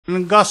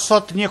Nga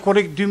sot 1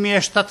 korrik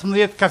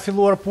 2017 ka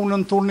filluar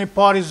punën turni i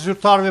parë i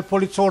zyrtarëve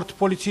policorë të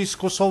Policisë së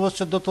Kosovës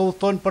që do të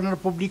udhtojnë për në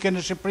Republikën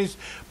e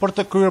Shqipërisë për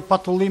të kryer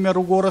patullime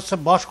rrugore së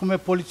bashku me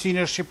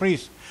Policinë e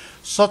Shqipërisë.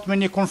 Sot me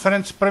një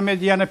konferencë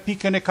premedja në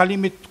pikën e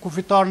kalimit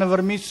kufitar në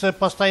Vërmisë,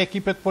 pastaj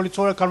ekipet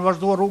policore kanë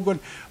vazhduar rrugën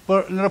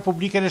në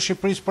Republikën e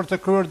Shqipërisë për të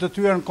kryer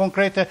detyrën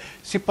konkrete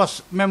sipas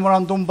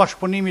memorandum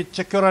bashkëpunimit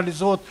që kjo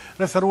realizohet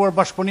referuar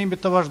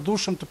bashkëpunimit të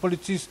vazhdueshëm të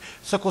Policisë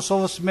së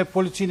Kosovës me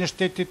Policinë e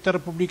Shtetit të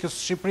Republikës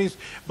së Shqipërisë,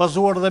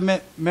 bazuar dhe me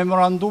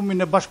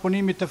memorandumin e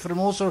bashkëpunimit të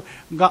firmosur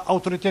nga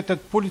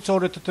autoritetet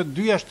policore të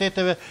dyja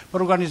shteteve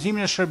për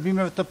organizimin e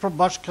shërbimeve të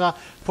përbashkëta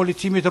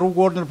policimit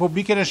rrugor në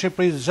Republikën e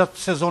Shqipërisë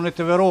gjatë sezonit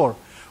të veror,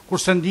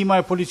 kurse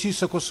ndihma e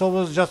Policisë së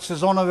Kosovës gjatë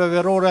sezonave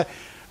verore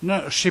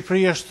në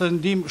Shqipëri është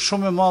ndihmë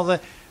shumë e madhe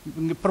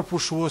për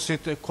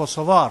pushuesit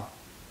kosovar.